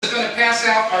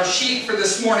pass out our sheet for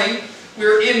this morning.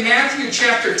 We're in Matthew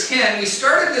chapter 10. We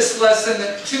started this lesson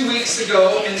 2 weeks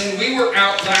ago, and then we were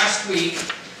out last week.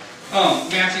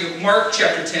 Mark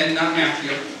chapter 10, not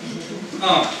Matthew.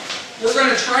 We're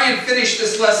going to try and finish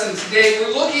this lesson today.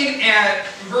 We're looking at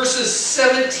verses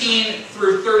 17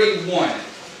 through 31.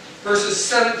 Verses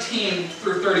 17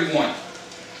 through 31.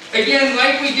 Again,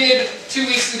 like we did 2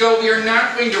 weeks ago, we are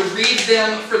not going to read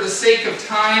them for the sake of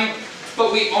time,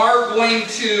 but we are going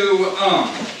to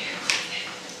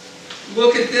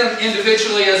look at them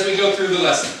individually as we go through the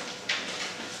lesson.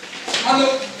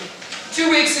 2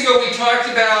 weeks ago, we talked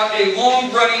about a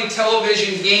long-running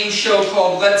television game show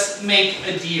called Let's Make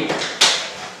a Deal.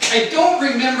 I don't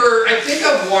remember, I think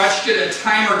I've watched it a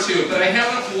time or two, but I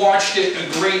haven't watched it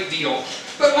a great deal.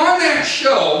 But on that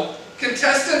show,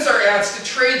 contestants are asked to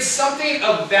trade something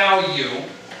of value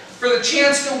for the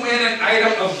chance to win an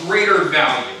item of greater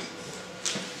value.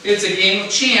 It's a game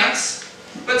of chance,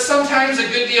 but sometimes a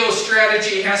good deal of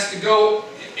strategy has to go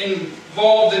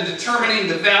involved in determining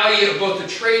the value of both the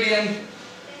trade-in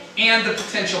and the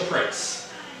potential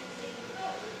price.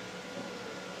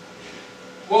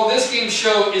 Well, this game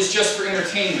show is just for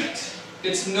entertainment.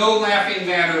 It's no laughing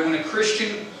matter when a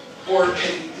Christian or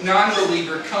a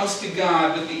non-believer comes to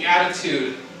God with the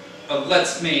attitude of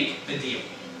let's make a deal.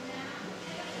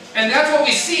 And that's what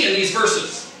we see in these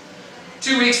verses.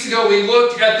 2 weeks ago we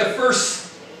looked at the first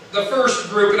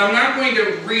group, and I'm not going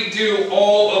to redo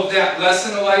all of that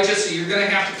lesson, Elijah, so you're going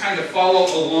to have to kind of follow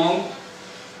along.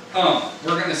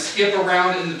 We're going to skip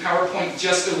around in the PowerPoint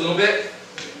just a little bit.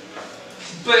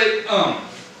 But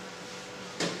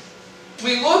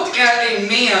we looked at a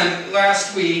man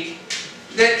last week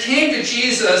that came to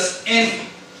Jesus, and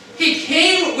he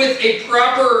came with a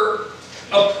proper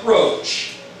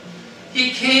approach.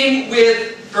 He came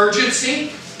with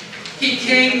urgency, he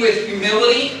came with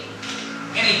humility,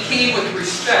 and he came with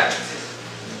respect.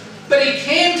 But he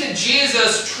came to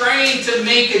Jesus trying to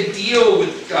make a deal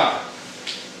with God.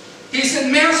 He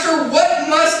said, "Master, what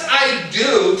must I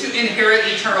do to inherit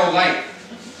eternal life?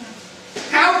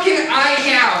 How can I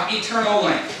have eternal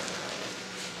life?"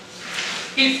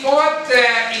 He thought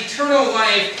that eternal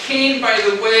life came by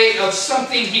the way of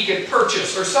something he could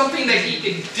purchase or something that he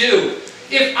could do.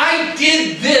 If I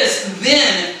did this,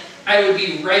 then I would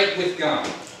be right with God.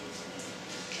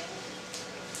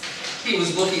 He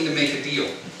was looking to make a deal.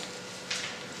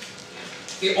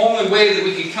 The only way that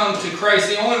we could come to Christ,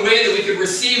 the only way that we could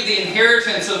receive the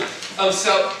inheritance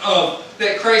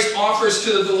that Christ offers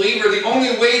to the believer, the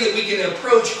only way that we can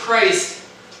approach Christ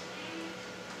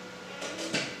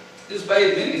is by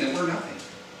admitting that we're nothing.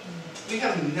 We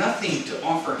have nothing to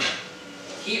offer Him.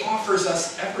 He offers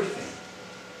us everything.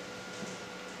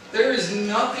 There is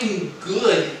nothing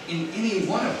good in any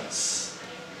one of us.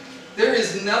 There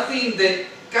is nothing that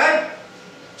God,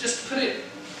 just put it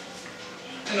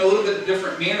in a little bit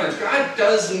different manner, God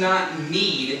does not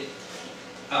need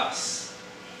us.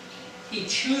 He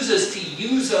chooses to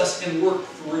use us and work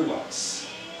through us.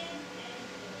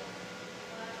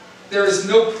 There is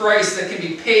no price that can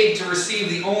be paid to receive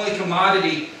the only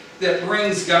commodity that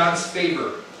brings God's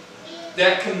favor.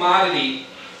 That commodity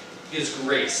is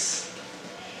grace.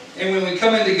 And when we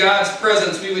come into God's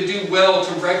presence, we would do well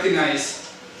to recognize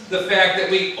the fact that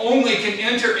we only can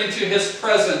enter into His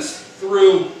presence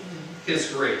through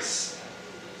His grace.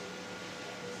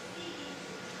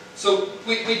 So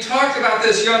we talked about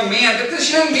this young man, but this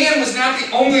young man was not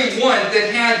the only one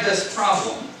that had this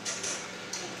problem.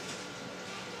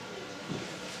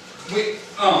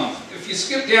 If you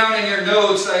skip down in your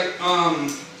notes,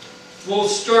 we'll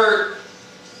start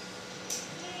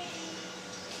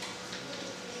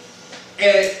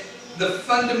at the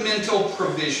fundamental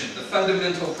provision. The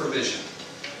fundamental provision.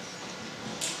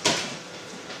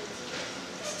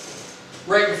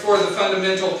 Right before the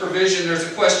fundamental provision, there's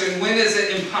a question: when is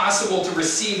it impossible to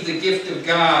receive the gift of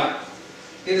God?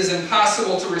 It is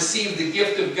impossible to receive the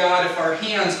gift of God if our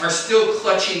hands are still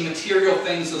clutching material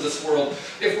things of this world.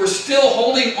 If we're still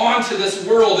holding on to this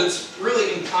world, it's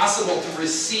really impossible to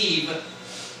receive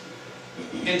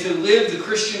and to live the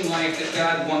Christian life that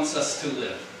God wants us to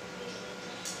live.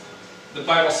 The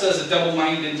Bible says a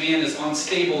double-minded man is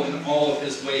unstable in all of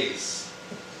his ways.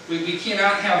 We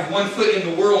cannot have one foot in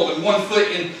the world and one foot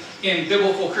in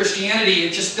biblical Christianity.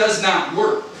 It just does not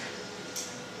work.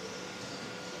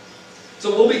 So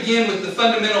we'll begin with the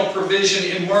fundamental provision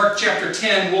in Mark chapter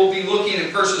 10. We'll be looking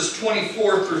at verses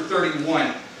 24 through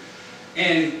 31.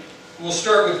 And we'll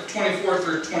start with 24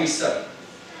 through 27.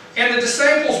 "And the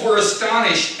disciples were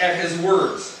astonished at His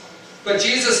words. But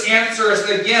Jesus answereth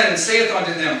again and saith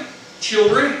unto them,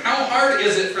 Children, how hard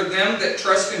is it for them that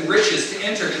trust in riches to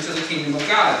enter into the kingdom of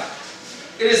God?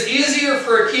 It is easier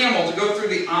for a camel to go through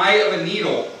the eye of a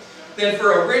needle than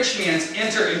for a rich man to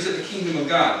enter into the kingdom of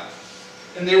God.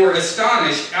 And they were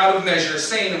astonished out of measure,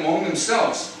 saying among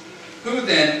themselves, Who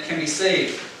then can be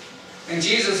saved? And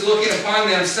Jesus, looking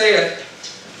upon them, saith,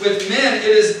 With men it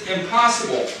is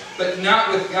impossible, but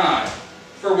not with God.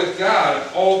 For with God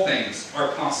all things are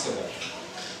possible.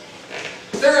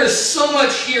 There is so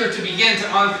much here to begin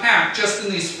to unpack just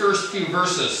in these first few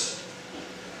verses.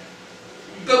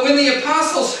 But when the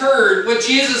apostles heard what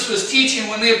Jesus was teaching,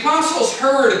 when the apostles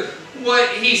heard what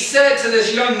he said to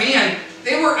this young man,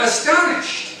 they were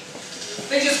astonished.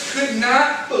 They just could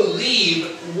not believe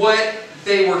what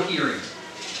they were hearing.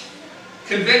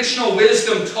 Conventional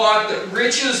wisdom taught that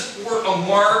riches were a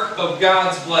mark of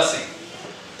God's blessing.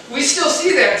 We still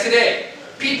see that today.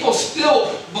 People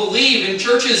still believe in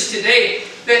churches today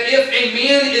that if a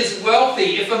man is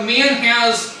wealthy, if a man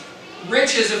has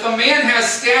riches, if a man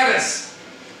has status,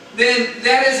 then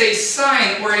that is a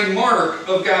sign or a mark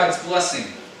of God's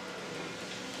blessing.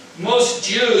 Most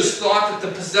Jews thought that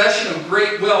the possession of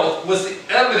great wealth was the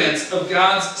evidence of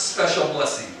God's special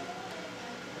blessing.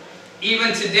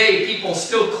 Even today, people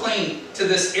still cling to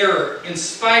this error in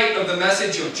spite of the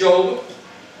message of Job,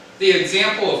 the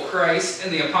example of Christ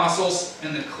and the apostles,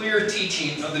 and the clear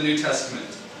teaching of the New Testament.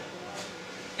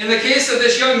 In the case of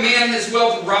this young man, his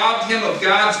wealth robbed him of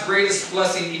God's greatest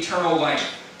blessing, eternal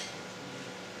life.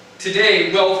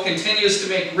 Today, wealth continues to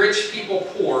make rich people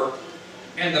poor,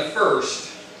 and the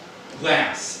first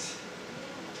last.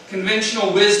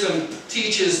 Conventional wisdom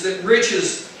teaches that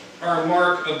riches are a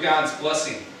mark of God's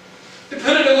blessing. To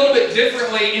put it a little bit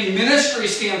differently, in ministry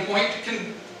standpoint,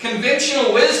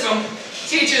 conventional wisdom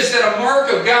teaches that a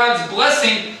mark of God's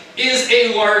blessing is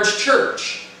a large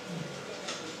church.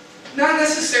 Not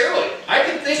necessarily. I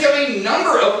can think of a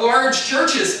number of large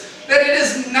churches that it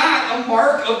is not a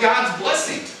mark of God's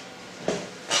blessing.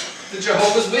 The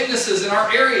Jehovah's Witnesses in our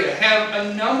area have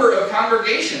a number of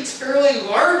congregations, fairly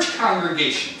large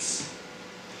congregations.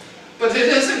 But it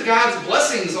isn't God's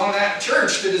blessings on that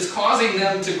church that is causing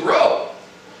them to grow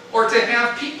or to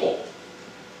have people.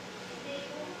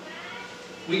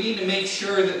 We need to make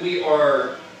sure that we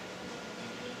are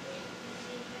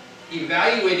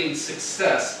evaluating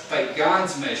success by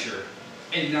God's measure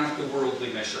and not the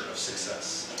worldly measure of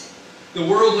success. The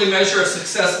worldly measure of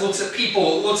success looks at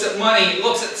people, it looks at money, it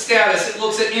looks at status, it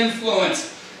looks at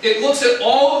influence. It looks at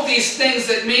all of these things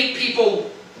that make people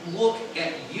look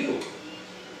at you.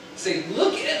 Say,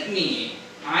 look at me,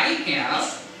 I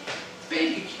have a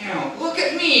bank account. Look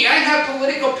at me, I have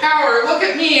political power. Look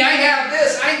at me, I have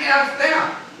this, I have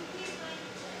that.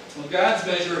 Well, God's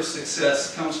measure of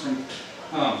success comes from,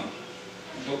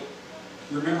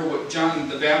 remember what John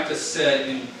the Baptist said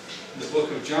in the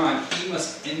book of John, he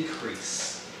must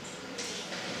increase,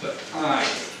 but I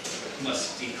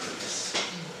must decrease.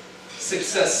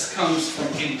 Success comes from,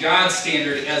 in God's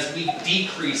standard, as we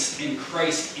decrease and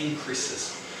Christ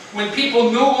increases. When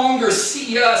people no longer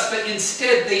see us, but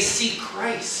instead they see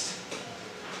Christ.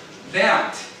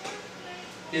 That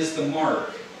is the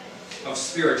mark of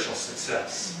spiritual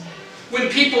success. When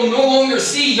people no longer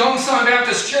see Youngstown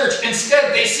Baptist Church,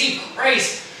 instead they see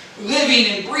Christ living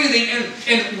and breathing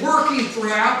and working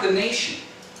throughout the nation.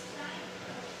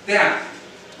 That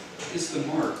is the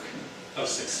mark of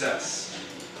success.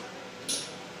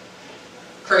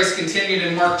 Christ continued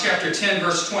in Mark chapter 10,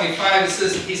 verse 25.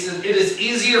 He says, It is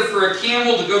easier for a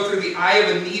camel to go through the eye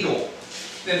of a needle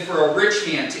than for a rich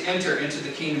man to enter into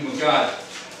the kingdom of God.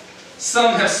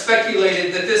 Some have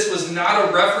speculated that this was not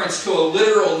a reference to a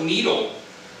literal needle,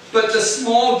 but the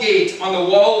small gate on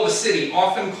the wall of a city,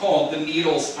 often called the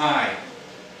needle's eye.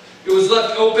 It was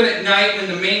left open at night when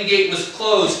the main gate was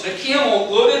closed. A camel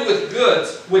loaded with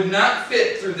goods would not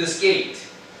fit through this gate.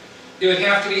 It would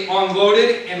have to be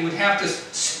unloaded and would have to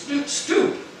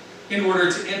stoop in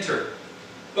order to enter.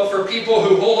 But for people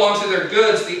who hold on to their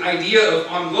goods, the idea of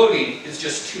unloading is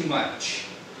just too much.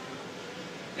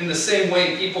 In the same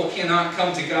way, people cannot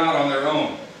come to God on their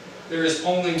own. There is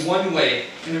only one way,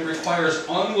 and it requires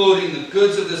unloading the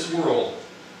goods of this world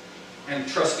and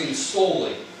trusting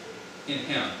solely in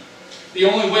Him. The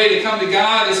only way to come to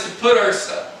God is to put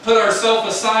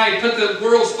ourselves aside, put the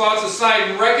world's thoughts aside,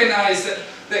 and recognize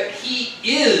that He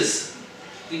is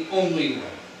the only way.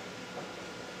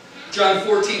 John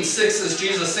 14:6 says,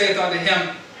 Jesus saith unto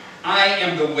him, I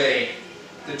am the way,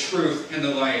 the truth, and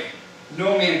the life.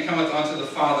 No man cometh unto the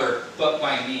Father but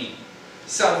by me.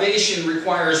 Salvation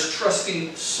requires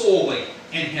trusting solely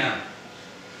in Him.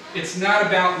 It's not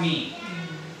about me.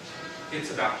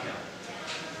 It's about Him.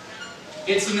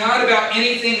 It's not about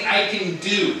anything I can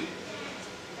do.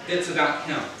 It's about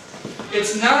Him.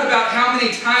 It's not about how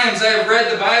many times I have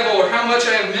read the Bible or how much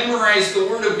I have memorized the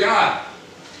Word of God.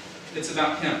 It's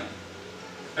about Him.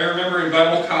 I remember in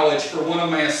Bible college, for one of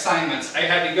my assignments, I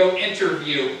had to go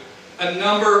interview a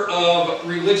number of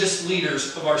religious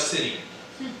leaders of our city.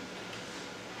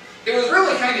 It was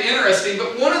really kind of interesting,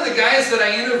 but one of the guys that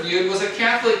I interviewed was a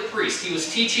Catholic priest. He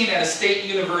was teaching at a state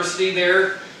university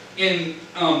there in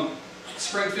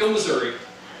Springfield, Missouri.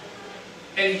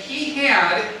 And he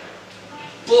had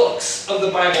books of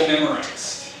the Bible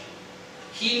memorized.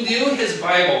 He knew his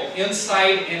Bible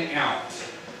inside and out.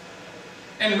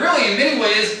 And really, in many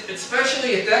ways,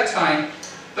 especially at that time,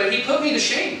 but he put me to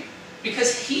shame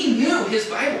because he knew his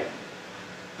Bible.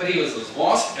 But he was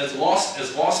as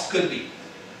lost could be.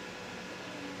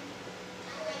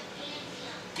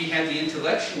 He had the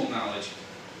intellectual knowledge,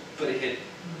 but it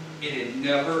had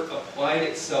never applied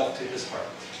itself to his heart.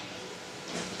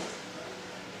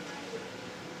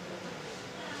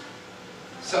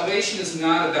 Salvation is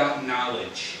not about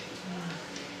knowledge.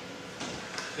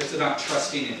 It's about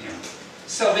trusting in Him.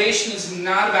 Salvation is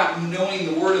not about knowing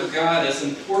the Word of God, as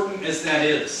important as that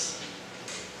is.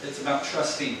 It's about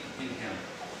trusting in Him.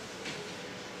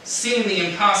 Seeing the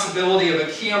impossibility of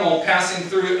a camel passing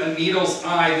through a needle's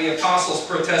eye, the apostles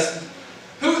protested,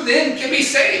 "Who then can be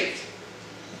saved?"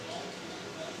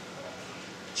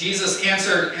 Jesus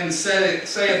answered and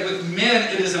saith, "With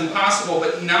men it is impossible,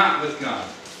 but not with God.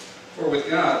 For with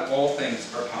God all things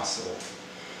are possible."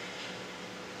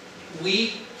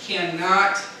 We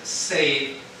cannot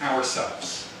save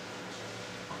ourselves.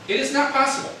 It is not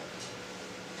possible.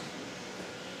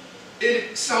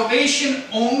 Salvation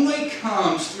only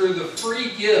comes through the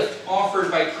free gift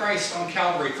offered by Christ on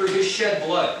Calvary, through His shed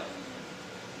blood.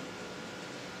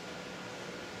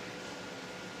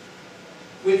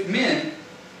 With men,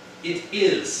 it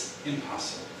is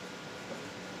impossible.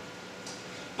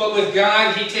 But with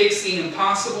God, He takes the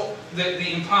impossible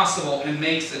and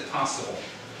makes it possible.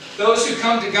 Those who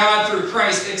come to God through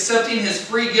Christ, accepting His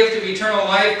free gift of eternal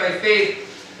life by faith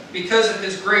because of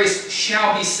His grace,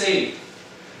 shall be saved.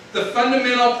 The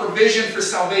fundamental provision for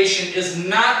salvation is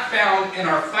not found in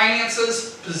our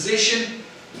finances, position,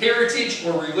 heritage,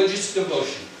 or religious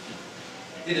devotion.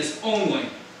 It is only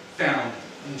found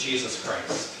in Jesus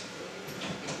Christ.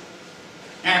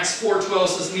 Acts 4:12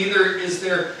 says, "Neither is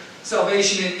there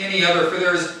salvation in any other, for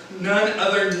there is none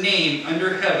other name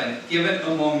under heaven given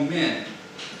among men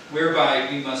whereby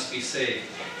we must be saved."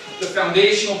 The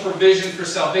foundational provision for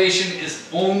salvation is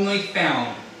only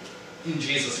found in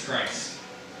Jesus Christ.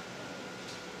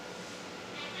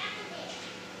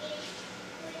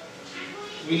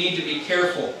 We need to be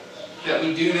careful that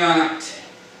we do not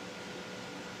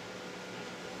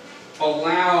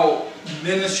allow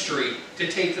ministry to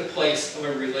take the place of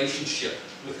a relationship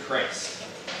with Christ.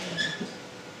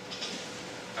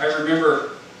 I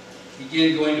remember,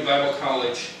 again, going to Bible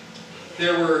college.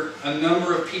 There were a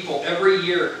number of people every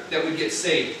year that would get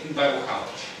saved in Bible college.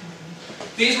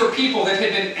 These were people that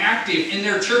had been active in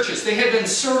their churches. They had been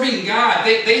serving God.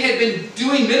 They had been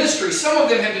doing ministry. Some of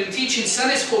them had been teaching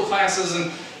Sunday school classes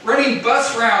and running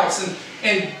bus routes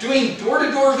and doing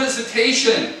door-to-door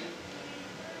visitation.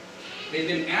 They'd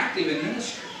been active in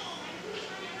ministry.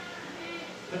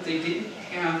 But they didn't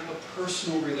have a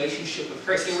personal relationship with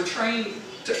Christ. They were trying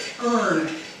to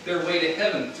earn their way to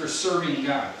heaven through serving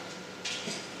God.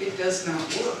 It does not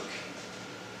work.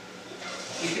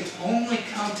 We can only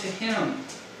come to Him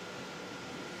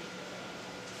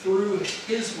through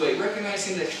His way,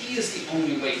 recognizing that He is the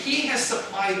only way. He has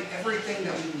supplied everything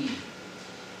that we need.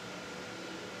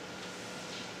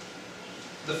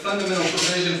 The fundamental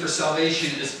provision for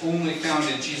salvation is only found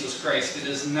in Jesus Christ. It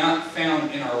is not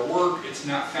found in our work. It's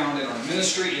not found in our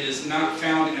ministry. It is not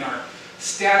found in our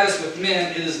status with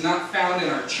men. It is not found in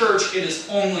our church. It is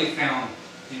only found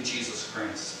in Jesus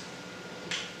Christ.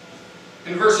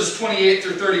 In verses 28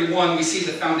 through 31, we see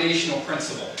the foundational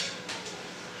principle.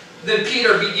 Then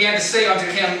Peter began to say unto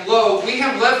him, "Lo, we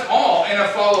have left all, and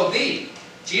have followed thee."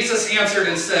 Jesus answered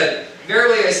and said,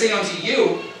 "Verily I say unto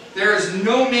you, there is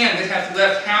no man that hath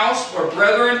left house, or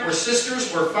brethren, or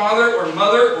sisters, or father, or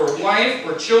mother, or wife,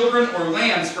 or children, or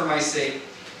lands for my sake,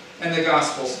 and the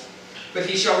gospel's, but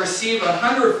he shall receive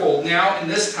 100-fold now in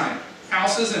this time,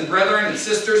 houses, and brethren, and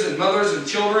sisters, and mothers, and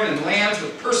children, and lands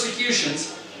with persecutions,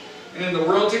 and in the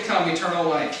world to come eternal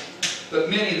life. But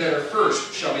many that are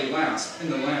first shall be last,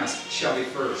 and the last shall be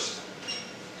first."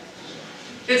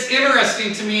 It's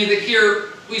interesting to me that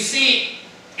here we see,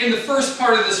 in the first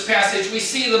part of this passage, we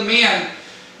see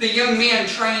the young man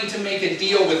trying to make a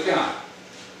deal with God.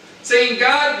 Saying,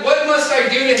 "God, what must I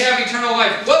do to have eternal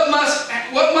life? What must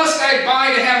I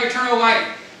buy to have eternal life?"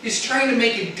 He's trying to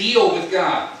make a deal with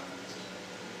God.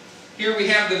 Here we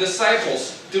have the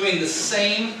disciples doing the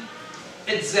same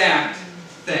exact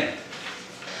thing.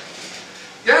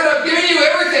 God, I've given you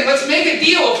everything. Let's make a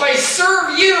deal. If I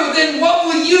serve you, then what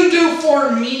will you do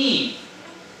for me?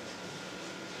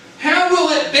 How will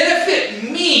it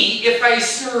benefit me if I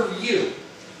serve you?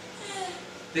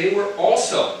 They were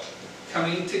also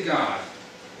coming to God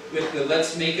with the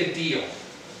let's make a deal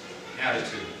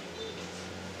attitude.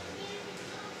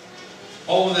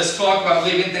 All of this talk about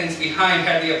leaving things behind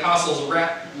had the apostles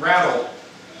rattled.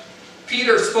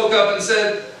 Peter spoke up and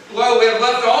said, well, we have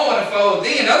left all and followed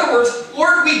thee. In other words,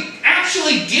 Lord, we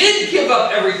actually did give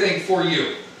up everything for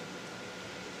you.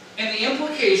 And the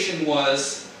implication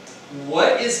was,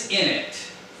 what is in it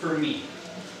for me?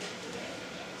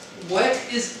 What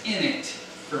is in it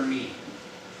for me?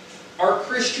 Our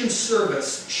Christian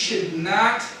service should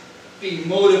not be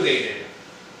motivated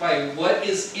by what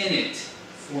is in it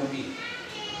for me.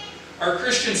 Our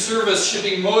Christian service should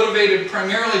be motivated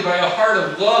primarily by a heart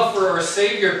of love for our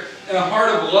Savior, and a heart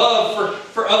of love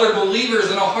for other believers,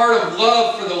 and a heart of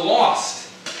love for the lost.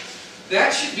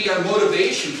 That should be our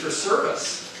motivation for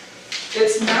service.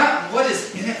 It's not what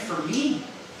is in it for me.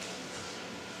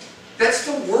 That's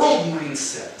the world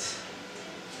mindset.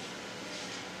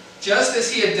 Just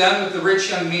as he had done with the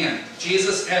rich young man,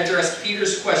 Jesus addressed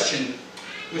Peter's question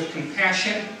with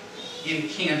compassion and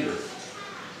candor.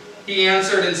 He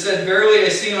answered and said, verily I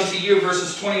say unto you,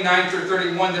 verses 29 through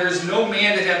 31, there is no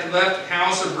man that hath left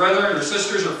house, or brethren, or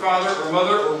sisters, or father, or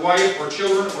mother, or wife, or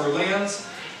children, or lands,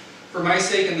 for my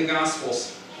sake and the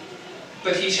gospel's.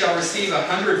 But he shall receive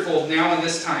 100-fold now in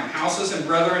this time, houses, and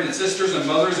brethren, and sisters, and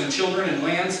mothers, and children, and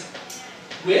lands,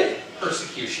 with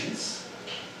persecutions.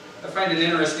 I find it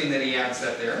interesting that he adds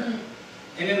that there.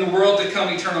 And in the world to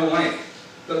come eternal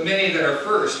life. But many that are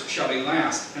first shall be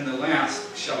last, and the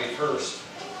last shall be first.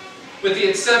 With the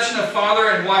exception of father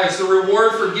and wives, the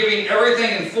reward for giving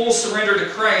everything in full surrender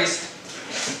to Christ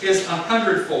is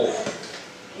 100-fold.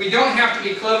 We don't have to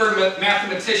be clever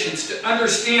mathematicians to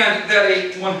understand that a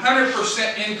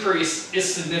 100% increase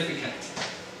is significant.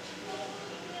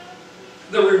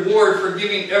 The reward for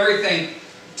giving everything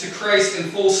to Christ in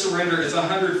full surrender is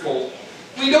 100-fold.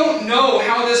 We don't know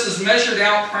how this is measured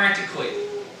out practically,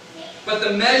 but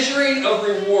the measuring of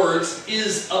rewards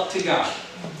is up to God.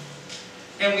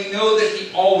 And we know that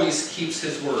He always keeps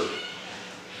His word.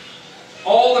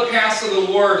 All the paths of the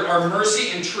Lord are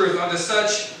mercy and truth unto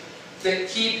such that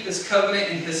keep His covenant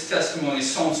and His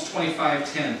testimonies. Psalms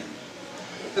 25:10.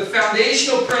 The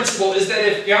foundational principle is that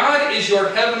if God is your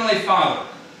heavenly Father,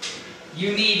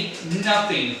 you need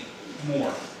nothing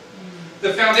more.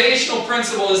 The foundational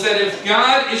principle is that if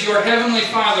God is your heavenly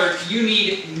Father, you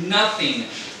need nothing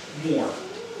more.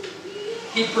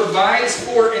 He provides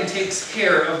for and takes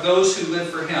care of those who live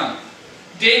for Him.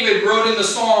 David wrote in the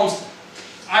Psalms,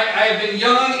 I have been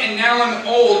young and now I'm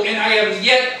old, and I have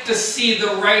yet to see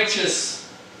the righteous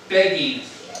begging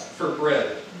for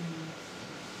bread.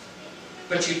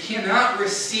 But you cannot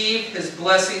receive His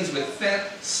blessings with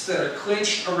fists that are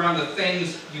clenched around the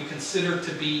things you consider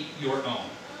to be your own.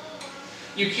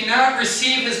 You cannot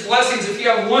receive His blessings if you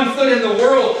have one foot in the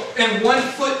world and one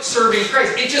foot serving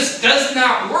Christ. It just does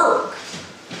not work.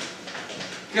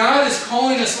 God is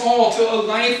calling us all to a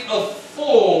life of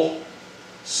full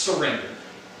surrender.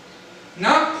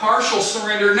 Not partial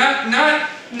surrender, not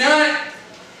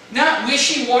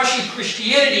wishy-washy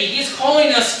Christianity. He's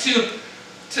calling us to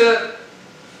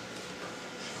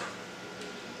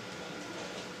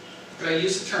could I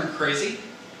use the term crazy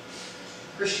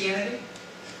Christianity?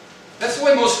 That's the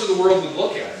way most of the world would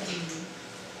look at it.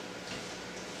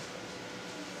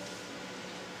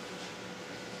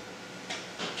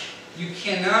 You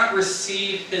cannot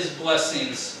receive His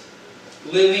blessings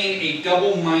living a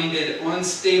double-minded,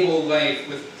 unstable life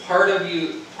with part of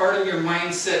your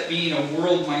mindset being a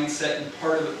world mindset and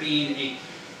part of it being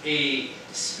a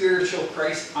spiritual,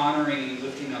 Christ-honoring and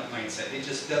lifting up mindset. It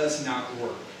just does not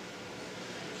work.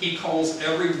 He calls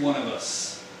every one of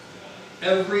us,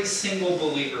 every single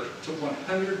believer, to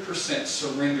 100%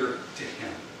 surrender to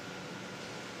Him.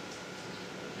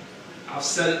 I've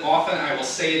said it often, I will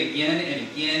say it again and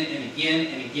again and again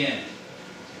and again.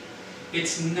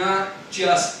 It's not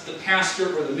just the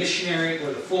pastor or the missionary or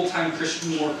the full-time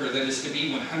Christian worker that is to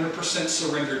be 100%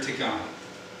 surrendered to God.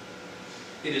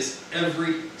 It is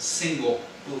every single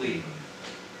believer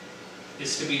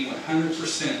is to be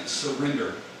 100%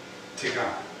 surrendered to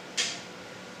God.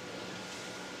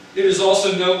 It is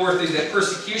also noteworthy that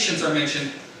persecutions are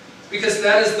mentioned because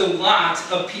that is the lot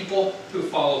of people who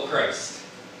follow Christ.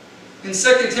 In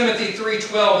 2 Timothy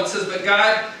 3:12 it says, but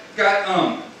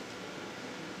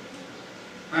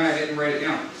I didn't write it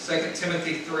down. 2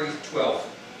 Timothy 3:12.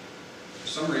 For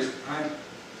some reason,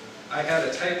 I had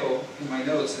a typo in my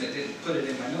notes and it didn't put it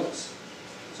in my notes.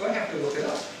 So I have to look it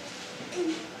up.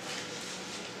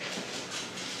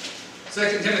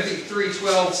 2 Timothy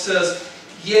 3:12 says,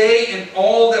 "Yea, and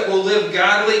all that will live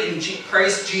godly in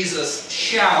Christ Jesus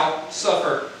shall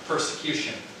suffer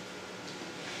persecution."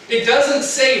 It doesn't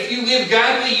say if you live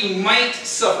godly, you might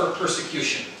suffer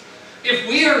persecution. If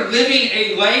we are living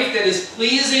a life that is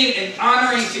pleasing and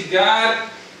honoring to God,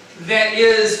 that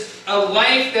is a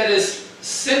life that is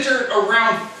centered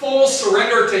around full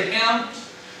surrender to Him,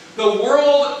 the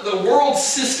world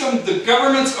system, the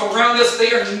governments around us,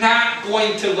 they are not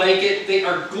going to like it. They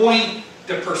are going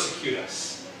to persecute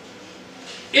us.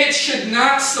 It should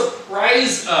not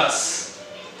surprise us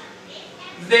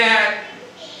that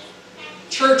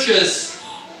churches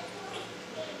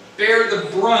bear the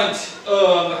brunt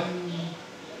of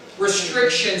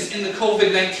restrictions in the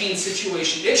COVID-19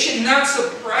 situation. It should not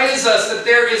surprise us that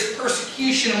there is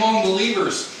persecution among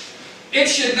believers. It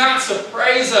should not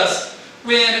surprise us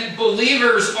when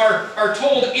believers are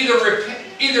told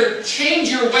either change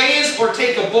your ways or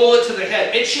take a bullet to the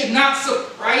head. It should not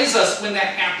surprise us when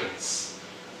that happens.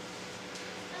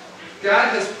 God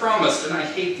has promised, and I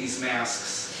hate these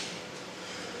masks.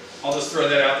 I'll just throw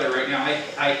that out there right now.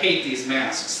 I hate these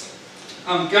masks.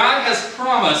 God has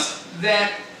promised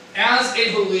that as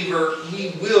a believer, we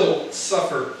will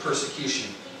suffer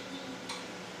persecution.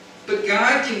 But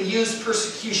God can use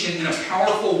persecution in a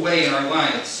powerful way in our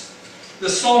lives. The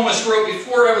psalmist wrote,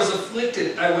 "Before I was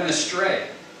afflicted, I went astray.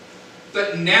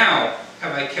 But now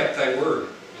have I kept thy word."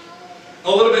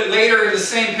 A little bit later in the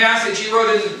same passage, he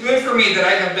wrote, "It is good for me that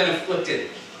I have been afflicted,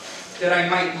 that I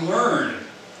might learn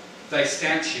thy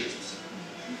statutes."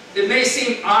 It may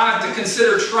seem odd to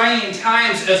consider trying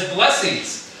times as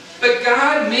blessings, but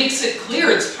God makes it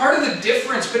clear it's part of the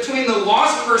difference between the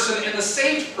lost person and the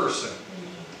saved person.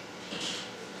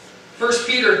 1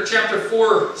 Peter chapter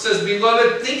 4 says,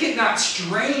 "Beloved, think it not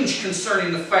strange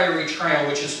concerning the fiery trial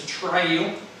which is to try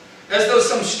you, as though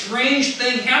some strange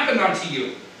thing happened unto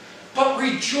you. But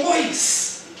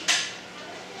rejoice."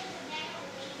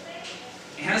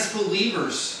 As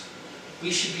believers,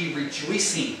 we should be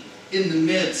rejoicing in the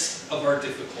midst of our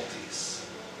difficulties.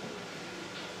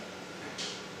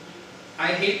 I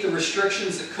hate the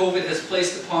restrictions that COVID has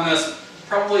placed upon us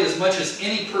probably as much as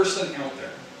any person out there.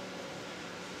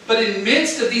 But in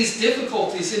midst of these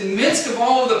difficulties, in midst of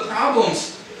all of the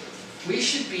problems, we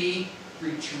should be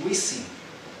rejoicing.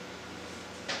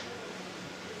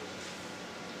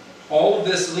 All of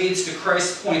this leads to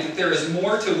Christ's point that there is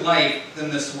more to life than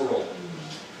this world.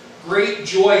 Great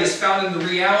joy is found in the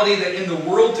reality that in the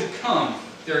world to come,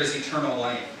 there is eternal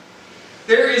life.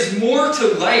 There is more to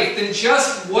life than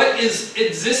just what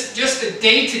exists, just a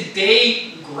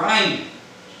day-to-day grind.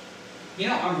 You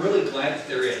know, I'm really glad that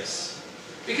there is.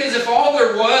 Because if all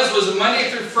there was a Monday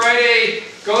through Friday,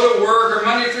 go to work, or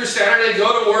Monday through Saturday,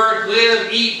 go to work,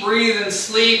 live, eat, breathe, and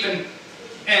sleep,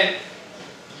 and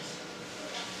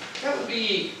that would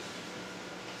be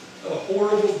a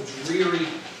horrible, dreary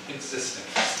existence.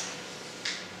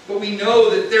 But we know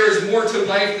that there is more to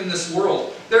life than this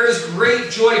world. There is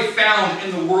great joy found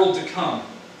in the world to come.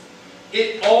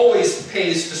 It always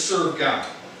pays to serve God,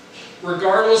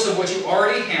 regardless of what you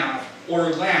already have or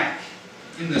lack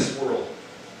in this world.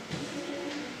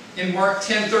 In Mark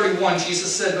 10:31,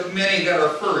 Jesus said, "But many that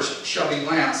are first shall be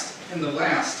last, and the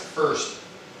last first."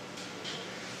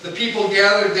 The people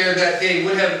gathered there that day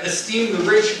would have esteemed the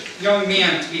rich young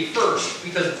man to be first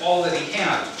because of all that he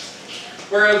had,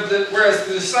 whereas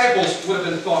the disciples would have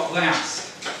been thought last.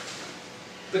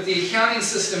 But the accounting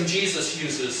system Jesus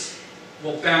uses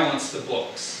will balance the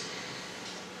books.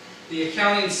 The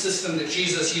accounting system that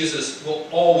Jesus uses will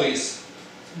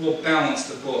balance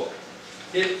the book.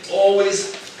 It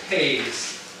always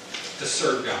pays to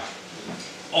serve God.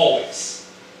 Always.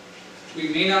 We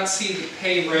may not see the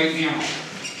pay right now,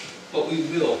 but we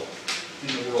will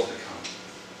in the world to come.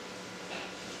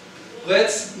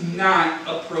 Let's not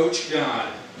approach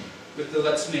God with the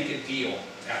 "let's make a deal"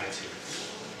 attitude.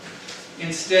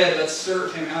 Instead, let's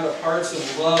serve Him out of hearts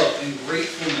of love and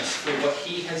gratefulness for what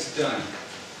He has done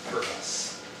for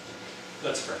us.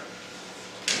 Let's pray.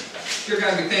 Dear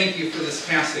God, we thank You for this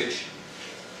passage.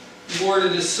 Lord,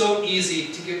 it is so easy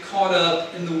to get caught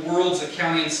up in the world's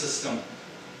accounting system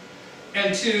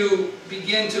and to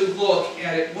begin to look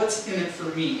at it. What's in it for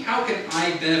me? How can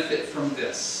I benefit from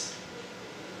this?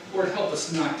 Lord, help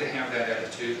us not to have that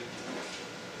attitude.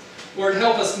 Lord,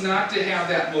 help us not to have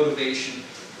that motivation.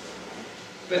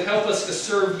 But help us to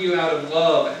serve You out of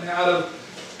love and out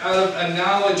of a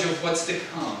knowledge of what's to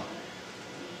come,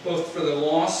 both for the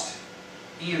lost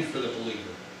and for the believer.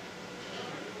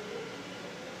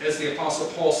 as the Apostle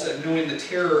Paul said, knowing the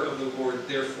terror of the Lord,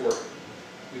 therefore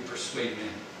we persuade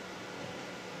men.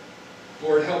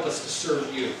 Lord, help us to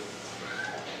serve you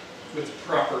with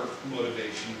proper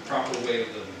motivation, proper way of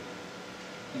living.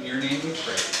 In your name we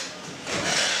pray.